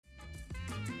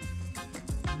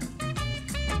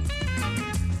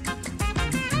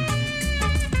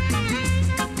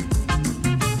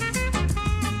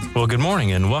Well, good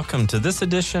morning and welcome to this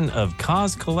edition of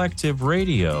Cause Collective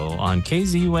Radio on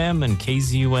KZUM and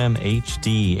KZUM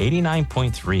HD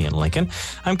 89.3 in Lincoln.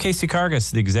 I'm Casey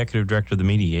Cargus, the Executive Director of the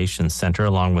Mediation Center.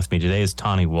 Along with me today is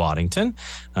Tawny Waddington.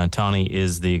 Tawny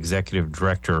is the Executive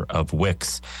Director of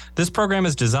WICS. This program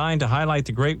is designed to highlight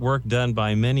the great work done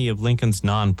by many of Lincoln's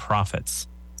nonprofits.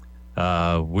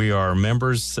 We are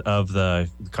members of the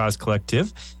Cause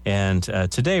Collective, and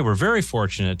today we're very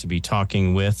fortunate to be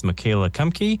talking with Michaela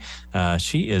Kumke.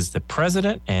 She is the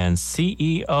president and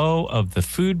CEO of the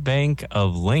Food Bank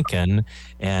of Lincoln.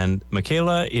 And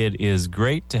Michaela, it is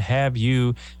great to have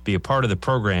you be a part of the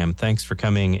program. Thanks for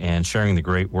coming and sharing the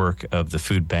great work of the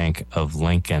Food Bank of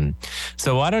Lincoln.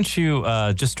 So why don't you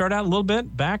just start out a little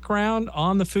bit, background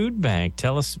on the Food Bank.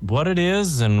 Tell us what it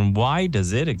is and why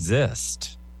does it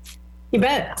exist? You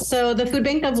bet. So the Food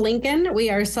Bank of Lincoln, we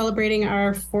are celebrating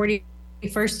our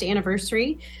 41st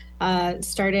anniversary.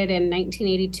 Started in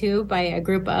 1982 by a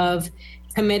group of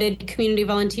committed community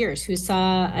volunteers who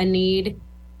saw a need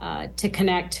to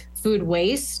connect food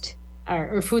waste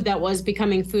or food that was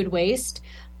becoming food waste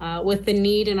with the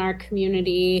need in our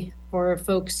community for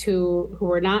folks who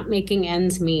were not making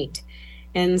ends meet.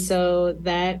 And so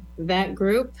that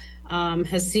group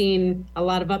has seen a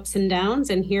lot of ups and downs,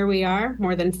 and here we are,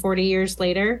 more than 40 years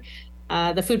later.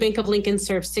 The Food Bank of Lincoln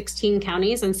serves 16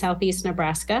 counties in southeast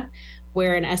Nebraska,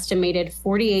 where an estimated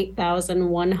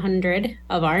 48,100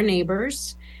 of our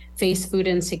neighbors face food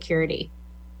insecurity.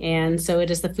 And so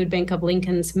it is the Food Bank of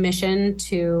Lincoln's mission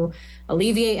to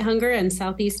alleviate hunger in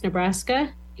southeast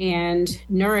Nebraska and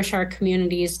nourish our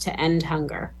communities to end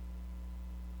hunger.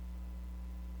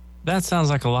 That sounds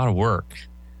like a lot of work.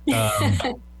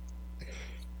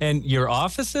 And your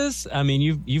offices? I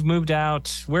mean, you've moved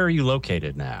out. Where are you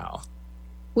located now?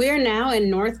 We are now in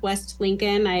Northwest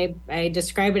Lincoln. I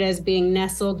describe it as being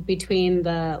nestled between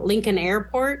the Lincoln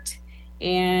Airport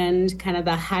and kind of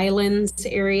the Highlands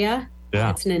area.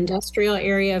 Yeah. It's an industrial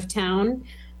area of town.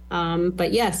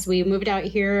 But yes, we moved out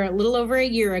here a little over a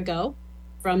year ago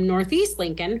from Northeast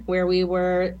Lincoln, where we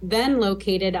were then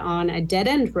located on a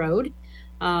dead-end road,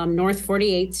 North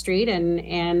 48th Street,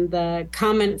 and the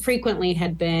comment frequently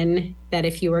had been that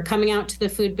if you were coming out to the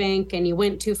food bank and you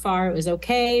went too far, it was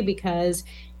okay because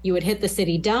you would hit the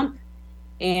city dump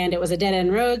and it was a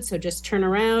dead-end road, so just turn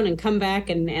around and come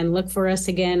back and look for us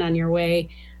again on your way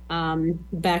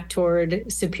back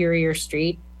toward Superior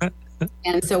Street.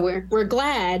 And so we're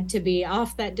glad to be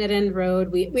off that dead-end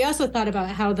road. We also thought about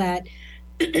how that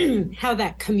how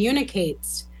that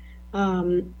communicates,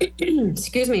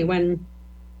 excuse me, when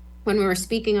we were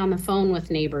speaking on the phone with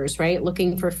neighbors, right,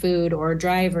 looking for food, or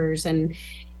drivers, and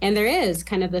there is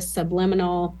kind of this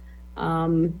subliminal,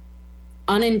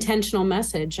 unintentional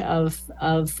message of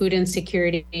food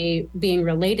insecurity being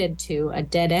related to a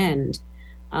dead end,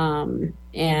 and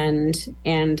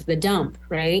the dump,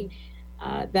 right?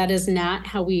 That is not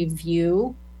how we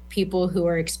view people who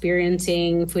are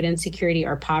experiencing food insecurity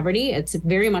or poverty. It's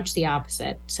very much the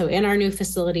opposite. So in our new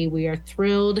facility, we are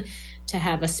thrilled to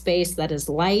have a space that is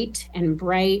light and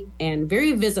bright and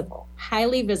very visible,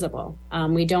 highly visible.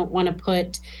 We don't want to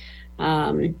put,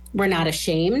 we're not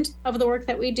ashamed of the work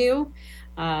that we do.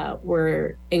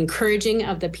 We're encouraging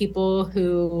of the people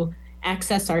who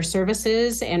access our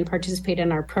services and participate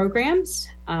in our programs.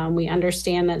 We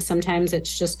understand that sometimes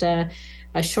it's just a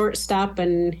short stop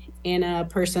in a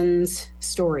person's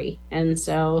story. And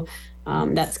so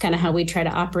that's kind of how we try to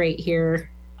operate here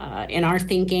in our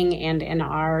thinking and in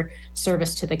our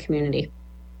service to the community.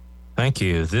 Thank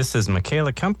you. This is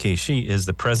Michaela Kumke. She is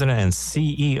the president and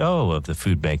CEO of the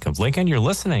Food Bank of Lincoln. You're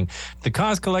listening to the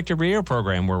Cause Collective Radio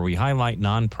program, where we highlight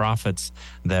nonprofits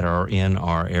that are in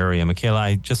our area. Michaela,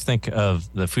 I just think of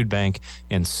the food bank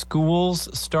in schools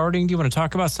starting. Do you want to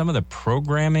talk about some of the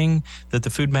programming that the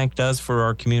food bank does for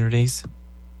our communities?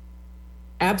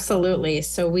 Absolutely.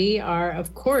 So we are,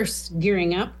 of course,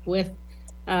 gearing up with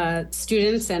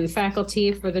students and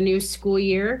faculty for the new school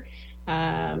year.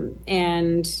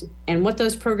 And what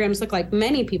those programs look like.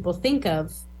 Many people think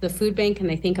of the food bank and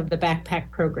they think of the backpack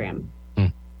program,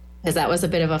 because that was a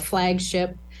bit of a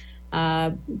flagship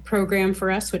program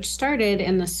for us, which started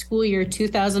in the school year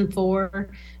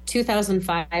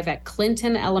 2004-2005 at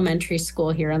Clinton Elementary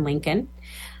School here in Lincoln.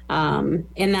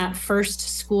 In that first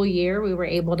school year, we were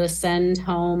able to send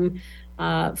home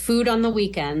food on the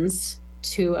weekends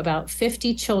to about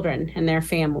 50 children and their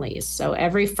families. So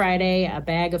every Friday, a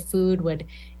bag of food would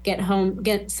get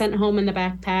sent home in the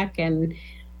backpack. And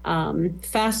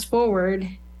fast forward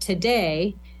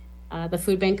today, the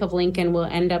Food Bank of Lincoln will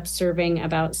end up serving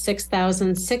about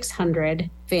 6,600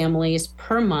 families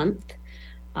per month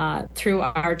through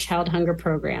our child hunger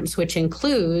programs, which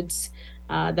includes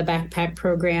the backpack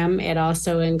program. It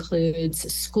also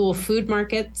includes school food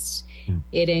markets.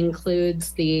 It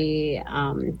includes the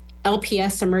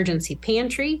LPS emergency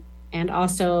pantry, and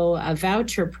also a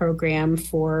voucher program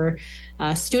for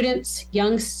students,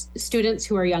 young students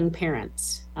who are young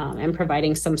parents, and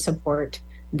providing some support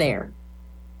there.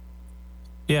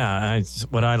 Yeah,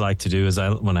 what I like to do is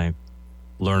when I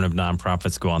learn of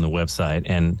nonprofits, go on the website,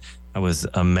 and I was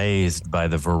amazed by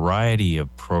the variety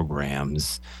of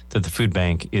programs that the food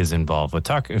bank is involved with.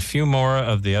 Talk a few more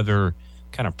of the other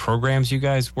kind of programs you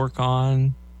guys work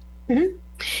on. Mm-hmm.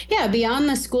 Yeah, beyond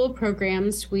the school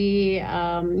programs, we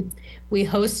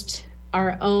host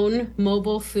our own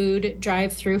mobile food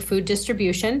drive-through food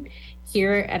distribution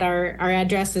here at our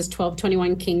address is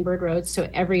 1221 Kingbird Road. So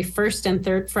every first and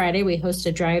third Friday, we host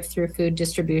a drive-through food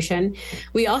distribution.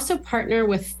 We also partner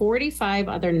with 45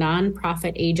 other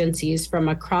nonprofit agencies from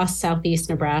across Southeast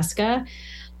Nebraska.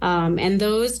 And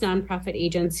those nonprofit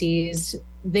agencies,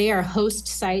 they are host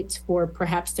sites for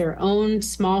perhaps their own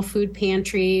small food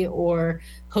pantry or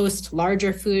host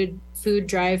larger food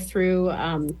drive-through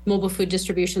mobile food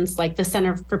distributions. Like the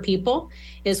Center for People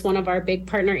is one of our big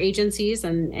partner agencies,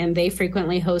 and they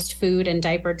frequently host food and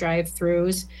diaper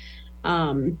drive-throughs.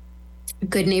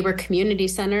 Good Neighbor Community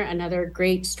Center, another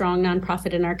great, strong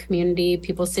nonprofit in our community,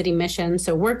 People's City Mission.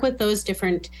 So work with those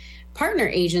different partner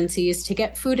agencies to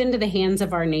get food into the hands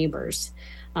of our neighbors.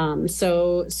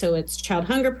 So it's child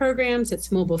hunger programs,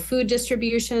 it's mobile food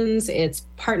distributions, it's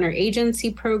partner agency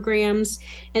programs,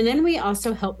 and then we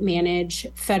also help manage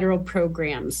federal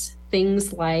programs,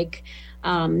 things like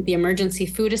the Emergency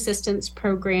Food Assistance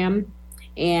Program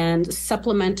and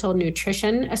Supplemental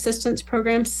Nutrition Assistance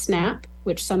Program, SNAP,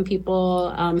 which some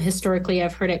people historically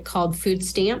have heard it called food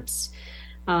stamps.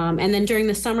 And then during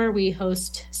the summer, we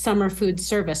host summer food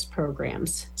service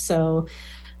programs. So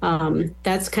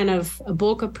that's kind of a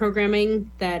bulk of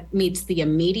programming that meets the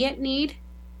immediate need.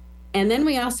 And then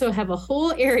we also have a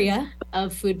whole area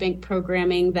of food bank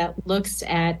programming that looks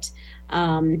at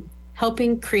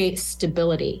helping create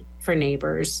stability for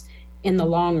neighbors in the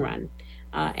long run.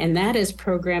 And that is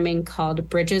programming called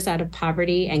Bridges Out of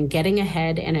Poverty and Getting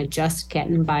Ahead in a Just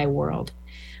Getting By World.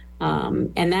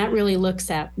 And that really looks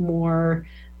at more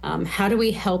how do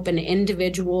we help an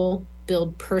individual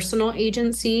build personal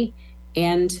agency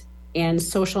and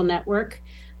social network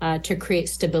to create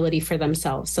stability for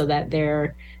themselves so that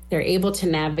they're able to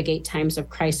navigate times of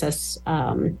crisis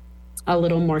a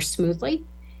little more smoothly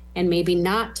and maybe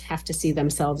not have to see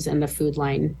themselves in the food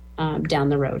line down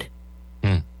the road.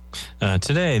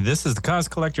 Today, this is the Cause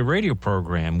Collective radio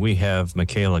program. We have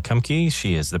Michaela Kumke.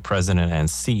 She is the president and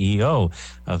CEO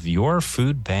of Your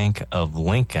Food Bank of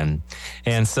Lincoln.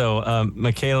 And so,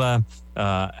 Michaela,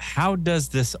 how does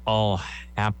this all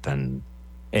happen?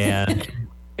 And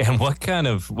what kind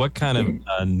of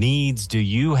needs do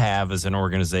you have as an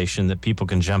organization that people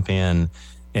can jump in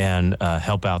and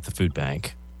help out the food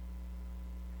bank?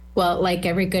 Well, like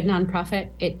every good nonprofit,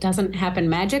 it doesn't happen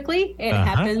magically. It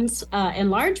happens in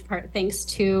large part thanks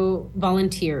to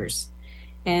volunteers.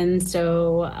 And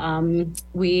so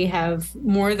we have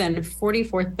more than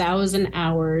 44,000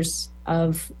 hours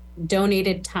of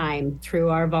donated time through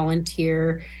our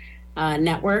volunteer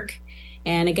network.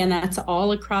 And again, that's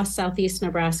all across Southeast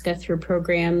Nebraska through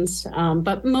programs,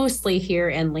 but mostly here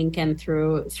in Lincoln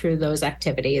through those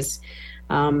activities.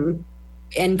 And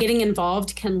getting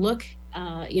involved can look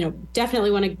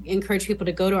definitely want to encourage people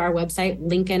to go to our website,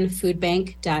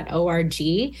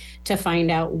 lincolnfoodbank.org, to find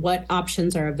out what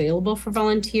options are available for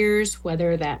volunteers,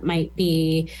 whether that might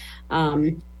be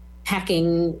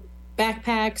packing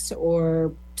backpacks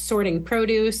or sorting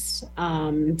produce,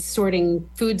 sorting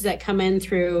foods that come in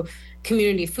through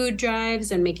community food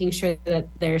drives and making sure that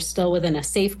they're still within a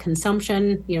safe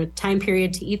consumption, time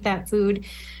period to eat that food.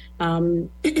 And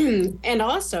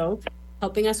also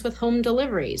helping us with home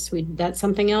deliveries. That's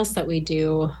something else that we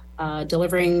do,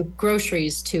 delivering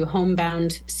groceries to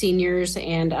homebound seniors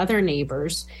and other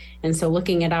neighbors. And so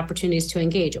looking at opportunities to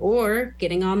engage or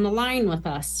getting on the line with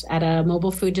us at a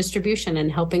mobile food distribution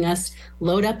and helping us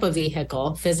load up a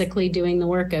vehicle, physically doing the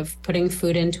work of putting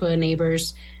food into a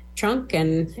neighbor's trunk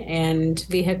and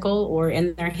vehicle or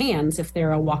in their hands if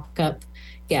they're a walk-up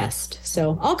guest.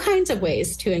 So all kinds of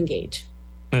ways to engage.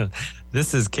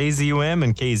 This is KZUM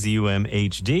and KZUM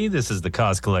HD. This is the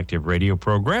Cause Collective radio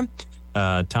program.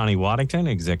 Tawny Waddington,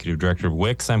 Executive Director of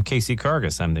WICS. I'm Casey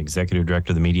Cargus. I'm the Executive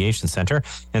Director of the Mediation Center.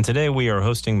 And today we are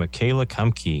hosting Michaela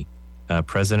Kumke.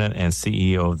 President and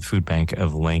CEO of the Food Bank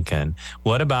of Lincoln.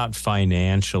 What about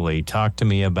financially? Talk to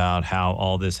me about how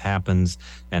all this happens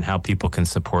and how people can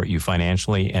support you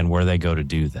financially and where they go to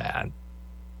do that.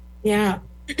 Yeah.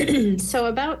 So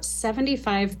about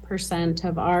 75%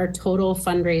 of our total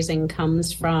fundraising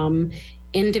comes from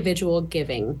individual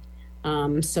giving.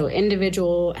 So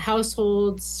individual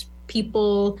households,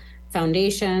 people,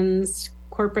 foundations,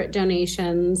 corporate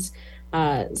donations.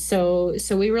 So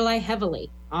we rely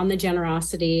heavily on the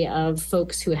generosity of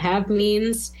folks who have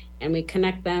means, and we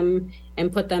connect them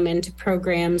and put them into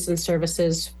programs and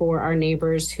services for our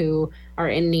neighbors who are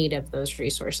in need of those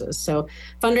resources. So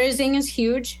fundraising is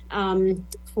huge.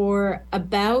 For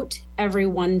about every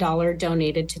 $1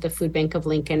 donated to the Food Bank of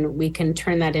Lincoln, we can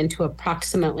turn that into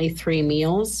approximately 3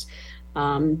 meals.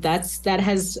 That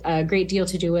has a great deal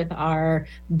to do with our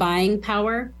buying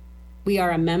power. We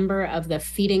are a member of the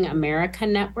Feeding America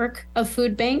network of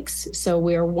food banks. So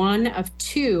we're one of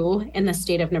 2 in the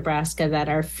state of Nebraska that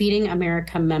are Feeding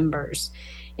America members.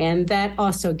 And that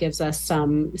also gives us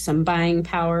some buying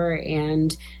power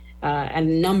and a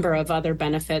number of other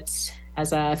benefits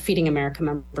as a Feeding America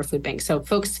member food bank. So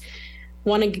folks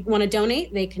want to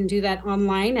donate, they can do that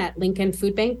online at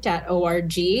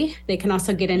lincolnfoodbank.org. They can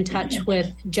also get in touch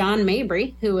with John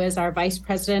Mabry, who is our Vice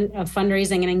President of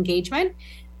Fundraising and Engagement,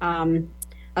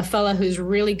 a fellow who's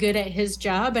really good at his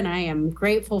job, and I am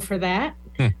grateful for that.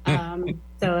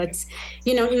 So it's,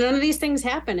 none of these things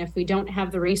happen if we don't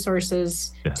have the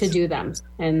resources to do them.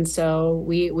 And so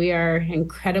we are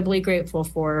incredibly grateful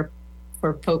for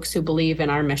folks who believe in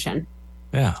our mission.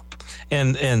 Yeah.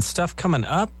 And stuff coming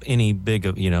up, any big,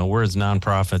 we're as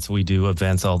nonprofits, we do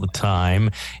events all the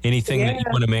time. Anything that you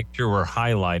want to make sure we're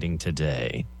highlighting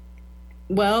today?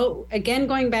 Well, again,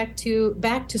 going back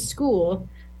to school,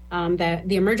 that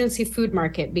the emergency food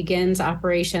market begins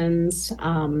operations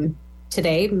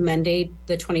today, Monday,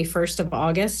 the 21st of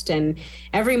August. And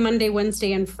every Monday,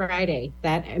 Wednesday, and Friday,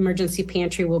 that emergency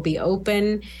pantry will be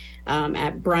open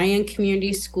at Bryan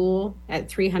Community School at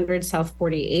 300 South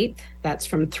 48th. That's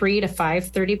from 3 to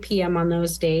 5:30 p.m. on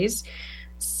those days.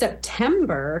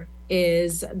 September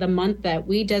is the month that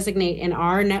we designate in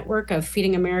our network of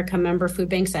Feeding America member food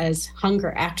banks as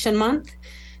Hunger Action Month.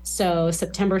 So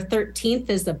September 13th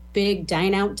is the big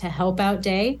Dine Out to Help Out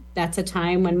Day. That's a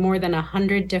time when more than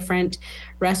 100 different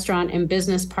restaurant and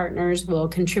business partners will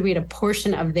contribute a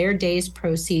portion of their day's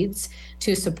proceeds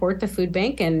to support the food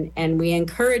bank. And we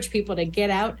encourage people to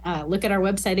get out, look at our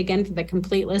website again for the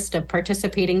complete list of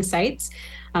participating sites.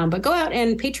 But go out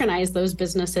and patronize those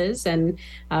businesses, and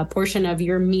a portion of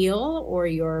your meal or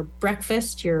your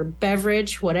breakfast, your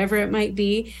beverage, whatever it might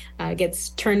be, gets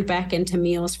turned back into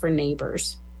meals for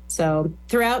neighbors. So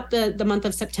throughout the month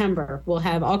of September, we'll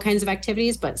have all kinds of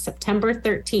activities, but September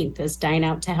 13th is Dine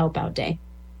Out to Help Out Day.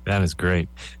 That is great.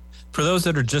 For those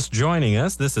that are just joining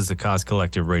us, this is the Cause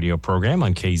Collective radio program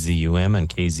on KZUM and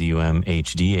KZUM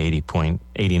HD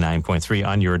 89.3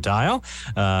 on your dial.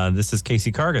 This is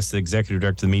Casey Cargus, the Executive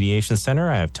Director of the Mediation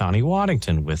Center. I have Tawny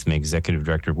Waddington with me, Executive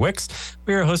Director of WICS.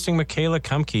 We are hosting Michaela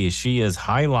Kumke. She is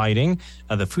highlighting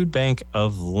the Food Bank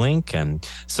of Lincoln.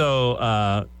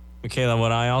 So, Michaela,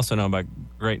 what I also know about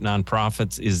great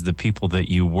nonprofits is the people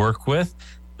that you work with.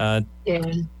 What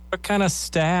kind of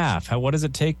staff? What does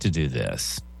it take to do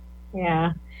this?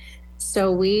 Yeah.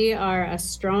 So we are a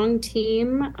strong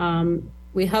team.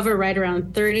 We hover right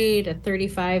around 30 to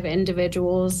 35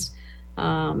 individuals.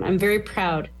 I'm very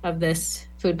proud of this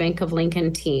Food Bank of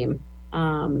Lincoln team.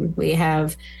 We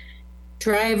have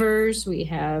drivers, we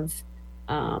have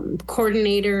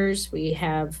coordinators, we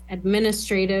have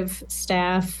administrative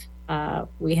staff.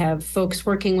 We have folks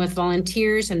working with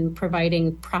volunteers and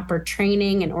providing proper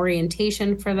training and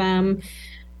orientation for them.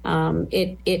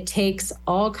 It takes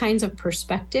all kinds of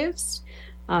perspectives.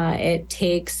 It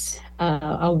takes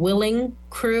a willing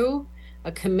crew,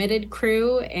 a committed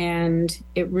crew, and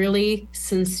it really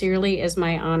sincerely is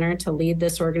my honor to lead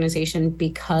this organization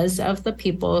because of the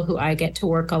people who I get to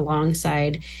work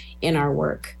alongside in our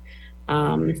work.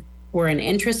 We're an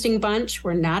interesting bunch.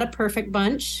 We're not a perfect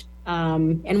bunch.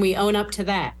 And we own up to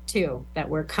that too, that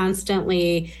we're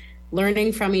constantly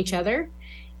learning from each other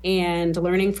and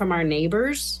learning from our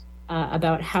neighbors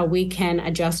about how we can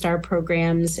adjust our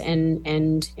programs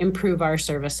and improve our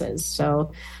services.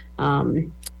 So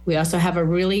we also have a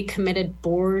really committed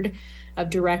board of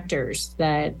directors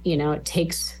that, it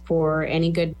takes for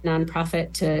any good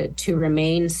nonprofit to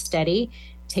remain steady.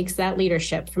 Takes that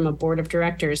leadership from a board of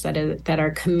directors that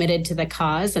are committed to the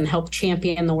cause and help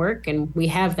champion the work. And we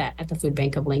have that at the Food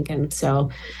Bank of Lincoln. So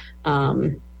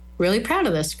really proud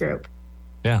of this group.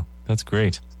 Yeah, that's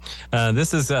great.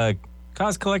 This is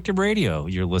Cause Collective Radio,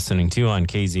 you're listening to on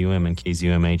KZUM and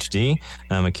KZUM HD.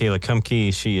 Michaela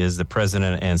Kumke, she is the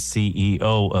president and CEO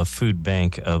of Food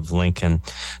Bank of Lincoln.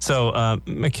 So,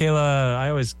 Michaela, I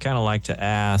always kind of like to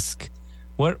ask,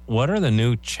 what are the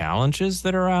new challenges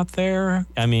that are out there?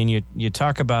 I mean, you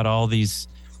talk about all these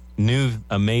new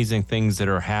amazing things that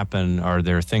are happening. Are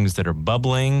there things that are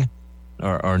bubbling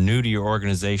or new to your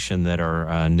organization that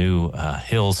are new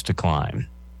hills to climb?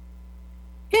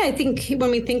 Yeah, I think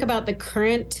when we think about the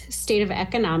current state of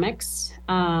economics,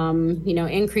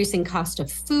 increasing cost of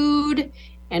food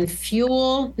and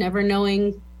fuel, never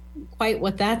knowing quite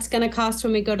what that's going to cost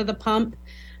when we go to the pump.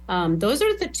 Those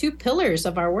are the two pillars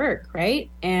of our work, right?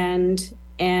 And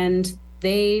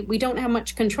we don't have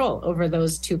much control over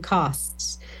those two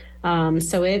costs.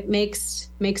 So it makes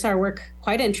our work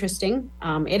quite interesting.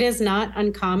 It is not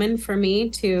uncommon for me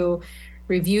to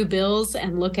review bills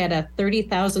and look at a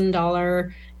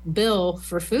 $30,000 bill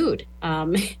for food.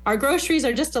 Our groceries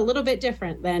are just a little bit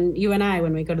different than you and I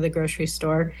when we go to the grocery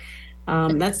store.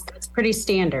 That's pretty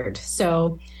standard.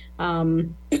 So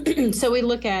so we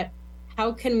look at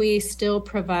how can we still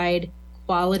provide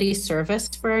quality service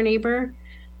for our neighbor.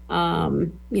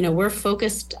 We're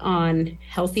focused on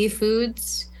healthy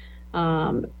foods.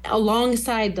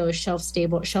 Alongside those shelf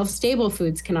stable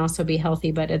foods can also be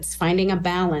healthy, but it's finding a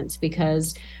balance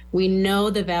because we know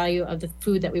the value of the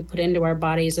food that we put into our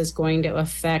bodies is going to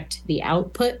affect the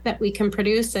output that we can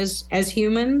produce as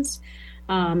humans.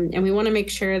 And we want to make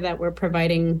sure that we're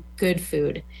providing good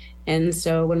food. And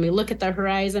so when we look at the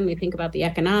horizon, we think about the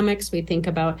economics, we think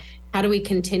about how do we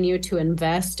continue to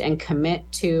invest and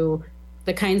commit to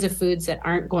the kinds of foods that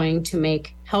aren't going to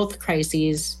make health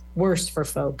crises worse for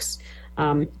folks.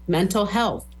 Mental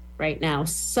health right now,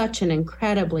 such an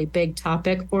incredibly big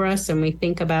topic for us. And we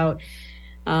think about,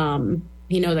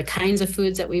 the kinds of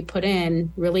foods that we put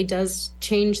in really does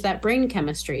change that brain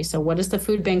chemistry. So what is the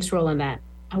food bank's role in that?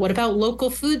 What about local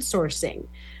food sourcing?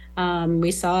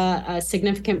 We saw a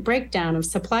significant breakdown of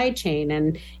supply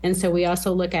chain. And so we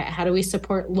also look at how do we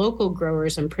support local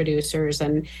growers and producers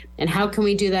and how can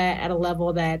we do that at a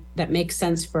level that makes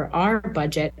sense for our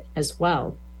budget as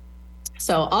well.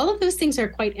 So all of those things are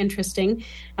quite interesting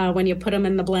when you put them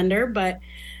in the blender,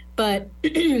 but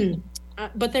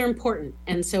they're important.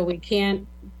 And so we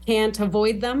can't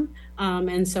avoid them.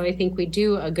 And so I think we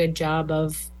do a good job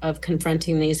of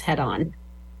confronting these head on.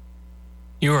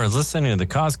 You are listening to the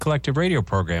Cause Collective radio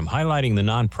program, highlighting the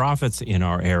nonprofits in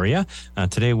our area.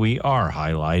 Today, we are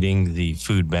highlighting the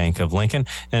Food Bank of Lincoln.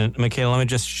 And Michaela, let me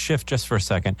just shift just for a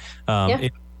second.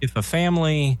 If a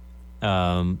family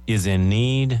is in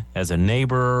need, as a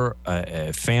neighbor,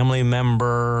 a family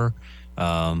member,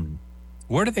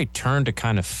 where do they turn to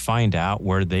kind of find out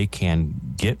where they can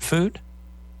get food?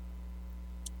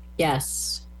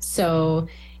 Yes. So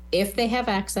if they have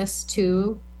access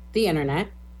to the internet,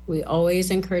 we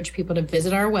always encourage people to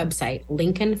visit our website,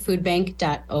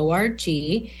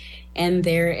 lincolnfoodbank.org, and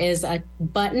there is a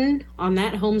button on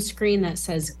that home screen that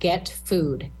says Get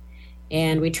Food.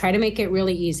 And we try to make it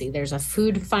really easy. There's a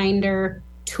food finder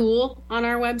tool on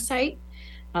our website.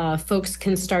 Folks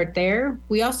can start there.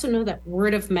 We also know that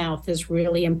word of mouth is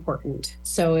really important.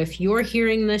 So if you're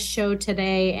hearing this show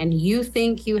today and you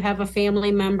think you have a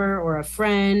family member or a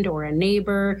friend or a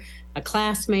neighbor, a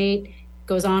classmate,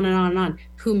 goes on and on and on,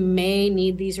 who may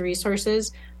need these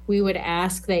resources, we would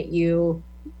ask that you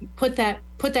put that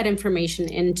information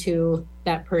into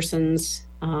that person's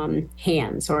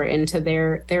hands or into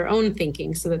their own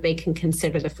thinking so that they can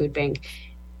consider the food bank.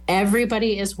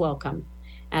 Everybody is welcome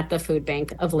at the Food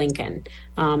Bank of Lincoln.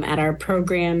 At our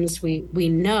programs, we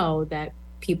know that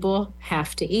people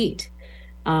have to eat.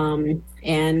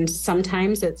 And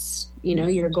sometimes it's,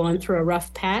 you're going through a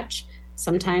rough patch.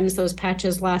 Sometimes those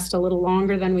patches last a little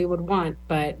longer than we would want,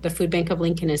 but the Food Bank of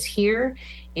Lincoln is here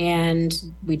and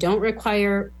we don't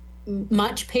require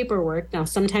much paperwork. Now,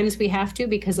 sometimes we have to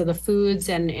because of the foods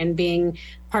and being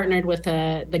partnered with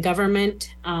the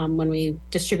government when we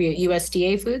distribute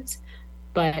USDA foods.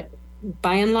 But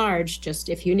by and large, just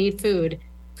if you need food,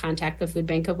 contact the Food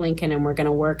Bank of Lincoln and we're going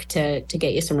to work to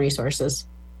get you some resources.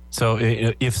 So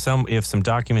if some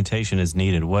documentation is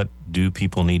needed, what do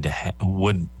people need to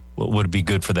what would be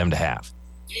good for them to have?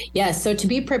 Yes. So to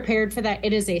be prepared for that,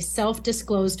 it is a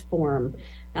self-disclosed form.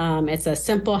 It's a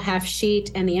simple half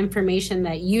sheet, and the information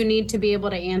that you need to be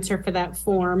able to answer for that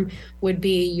form would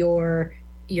be your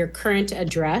current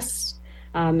address,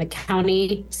 the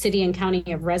county, city and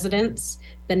county of residence,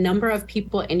 the number of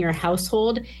people in your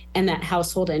household, and that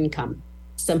household income.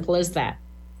 Simple as that.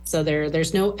 So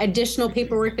there's no additional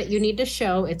paperwork that you need to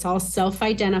show. It's all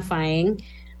self-identifying.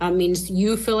 Means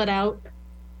you fill it out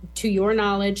to your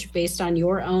knowledge, based on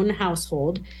your own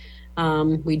household.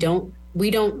 We don't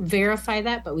verify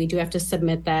that, but we do have to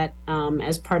submit that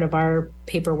as part of our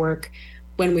paperwork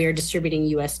when we are distributing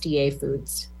USDA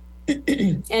foods.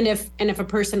 And if a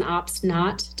person opts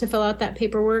not to fill out that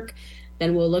paperwork,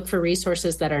 then we'll look for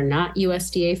resources that are not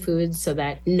USDA foods so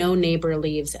that no neighbor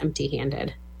leaves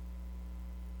empty-handed.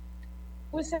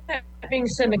 With that being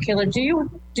said, Michaela, do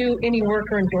you do any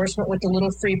work or endorsement with the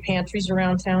little free pantries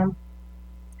around town?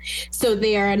 So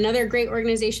they are another great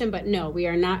organization, but no, we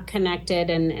are not connected.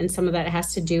 And some of that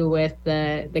has to do with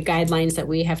the guidelines that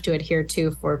we have to adhere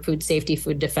to for food safety,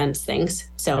 food defense things.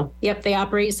 So, yep, they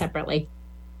operate separately.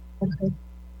 Okay.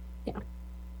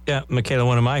 Yeah, Michaela,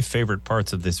 one of my favorite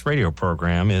parts of this radio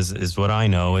program is what I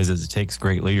know is it takes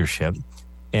great leadership.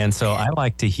 And so I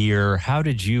like to hear, how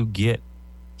did you get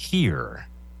here?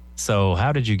 So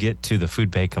how did you get to the Food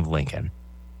Bank of Lincoln?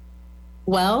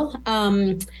 Well,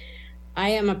 I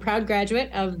am a proud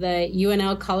graduate of the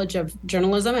UNL College of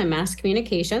Journalism and Mass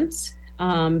Communications.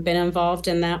 Been involved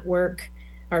in that work,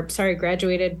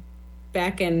 graduated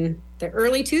back in the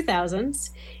early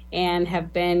 2000s and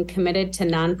have been committed to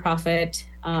nonprofit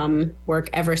work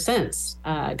ever since.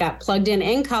 Got plugged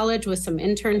in college with some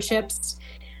internships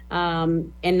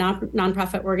in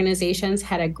nonprofit organizations,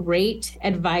 had a great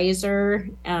advisor,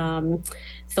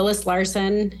 Phyllis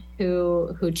Larson,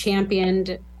 who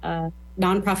championed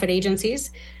nonprofit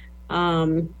agencies.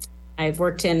 I've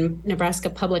worked in Nebraska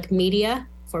public media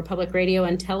for public radio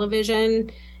and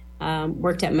television,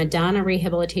 worked at Madonna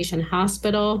Rehabilitation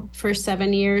Hospital for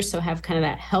 7 years, so have kind of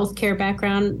that healthcare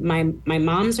background. My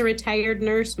mom's a retired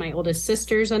nurse, my oldest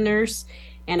sister's a nurse,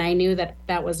 and I knew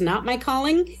that was not my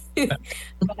calling,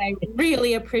 but I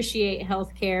really appreciate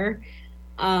healthcare.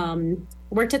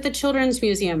 Worked at the Children's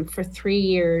Museum for 3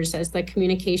 years as the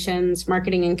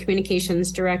marketing and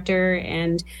communications director,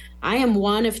 and I am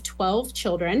one of 12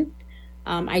 children.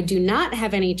 I do not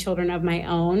have any children of my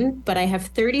own, but I have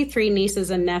 33 nieces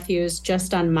and nephews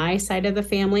just on my side of the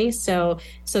family. So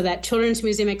that Children's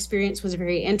Museum experience was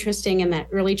very interesting, and that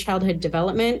early childhood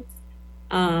development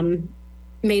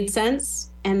made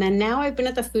sense. And then now I've been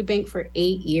at the food bank for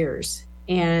 8 years,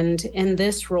 and in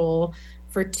this role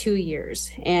for 2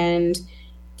 years. And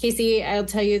Casey, I'll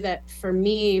tell you that for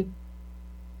me,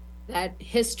 that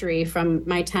history from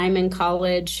my time in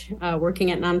college,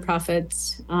 working at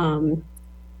nonprofits,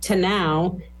 to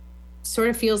now sort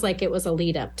of feels like it was a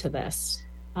lead up to this.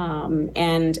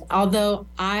 And although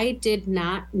I did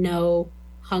not know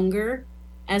hunger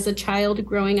as a child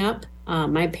growing up,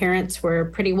 my parents were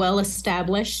pretty well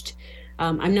established.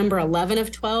 I'm number 11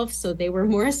 of 12, so they were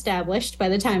more established by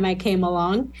the time I came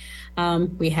along.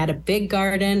 We had a big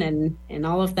garden and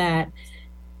all of that,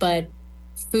 but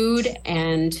food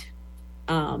and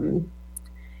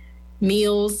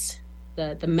meals,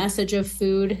 the message of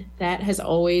food, that has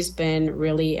always been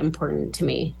really important to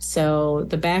me. So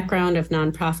the background of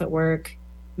nonprofit work,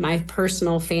 my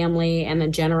personal family, and the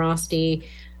generosity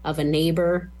of a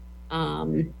neighbor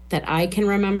that I can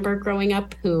remember growing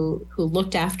up who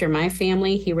looked after my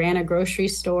family. He ran a grocery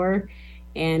store,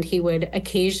 and he would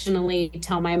occasionally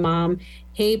tell my mom,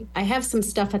 "Hey, I have some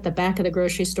stuff at the back of the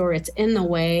grocery store. It's in the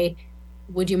way.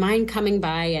 Would you mind coming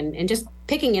by and just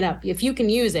picking it up? If you can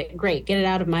use it, great, get it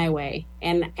out of my way."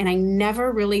 And I never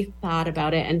really thought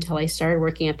about it until I started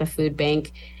working at the food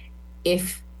bank.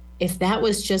 If that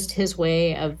was just his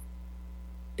way of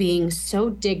being so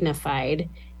dignified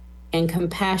and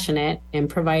compassionate and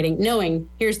knowing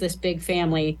here's this big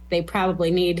family, they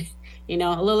probably need, a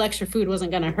little extra food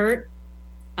wasn't going to hurt.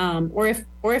 Or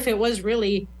if it was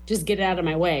really just get it out of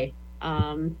my way.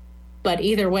 But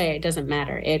either way, it doesn't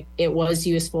matter. It was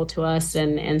useful to us.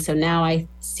 And so now I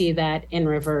see that in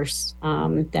reverse,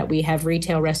 that we have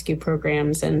retail rescue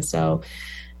programs. And so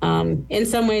in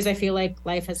some ways, I feel like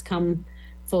life has come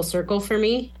full circle for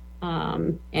me.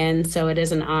 And so it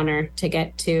is an honor to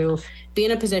get to be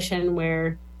in a position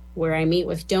where I meet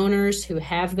with donors who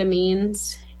have the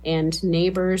means and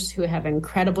neighbors who have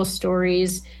incredible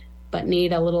stories, but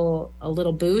need a little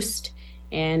boost,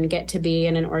 and get to be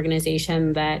in an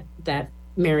organization that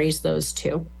marries those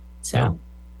two. So,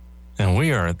 yeah.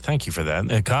 And thank you for that.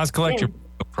 The Cause Collective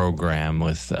program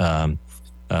with the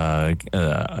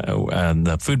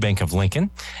Food Bank of Lincoln.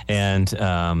 And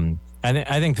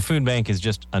I think the food bank is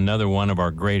just another one of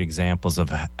our great examples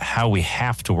of how we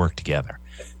have to work together.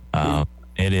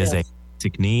 It is a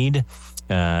basic need.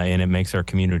 And it makes our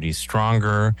communities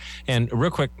stronger. And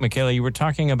real quick, Michaela, you were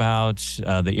talking about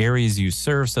the areas you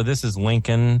serve. So this is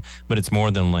Lincoln, but it's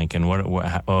more than Lincoln.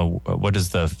 What is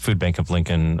the Food Bank of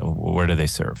Lincoln? Where do they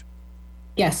serve?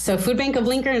 Yes. So Food Bank of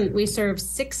Lincoln, we serve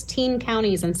 16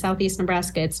 counties in southeast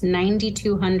Nebraska. It's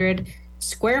 9,200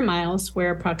 square miles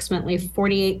where approximately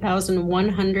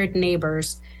 48,100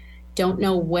 neighbors don't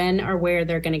know when or where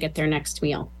they're going to get their next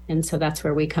meal. And so that's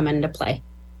where we come into play.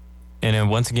 And then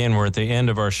once again, we're at the end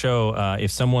of our show.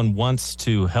 If someone wants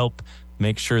to help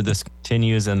make sure this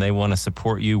continues and they want to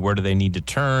support you, where do they need to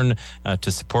turn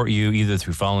to support you, either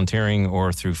through volunteering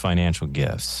or through financial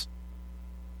gifts?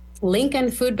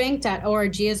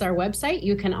 LincolnFoodBank.org is our website.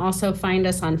 You can also find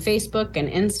us on Facebook and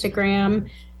Instagram,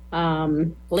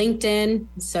 LinkedIn.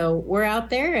 So we're out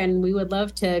there and we would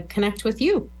love to connect with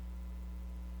you.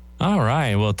 All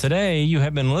right. Well, today you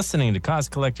have been listening to Cause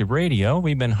Collective Radio.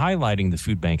 We've been highlighting the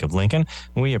Food Bank of Lincoln.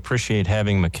 We appreciate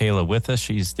having Michaela with us.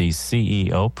 She's the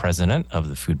CEO, president of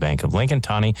the Food Bank of Lincoln.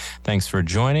 Tani, thanks for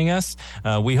joining us.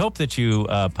 We hope that you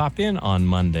pop in on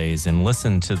Mondays and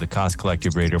listen to the Cause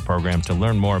Collective Radio program to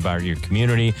learn more about your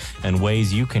community and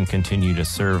ways you can continue to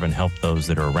serve and help those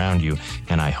that are around you.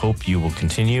 And I hope you will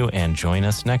continue and join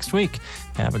us next week.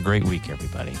 Have a great week,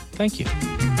 everybody. Thank you.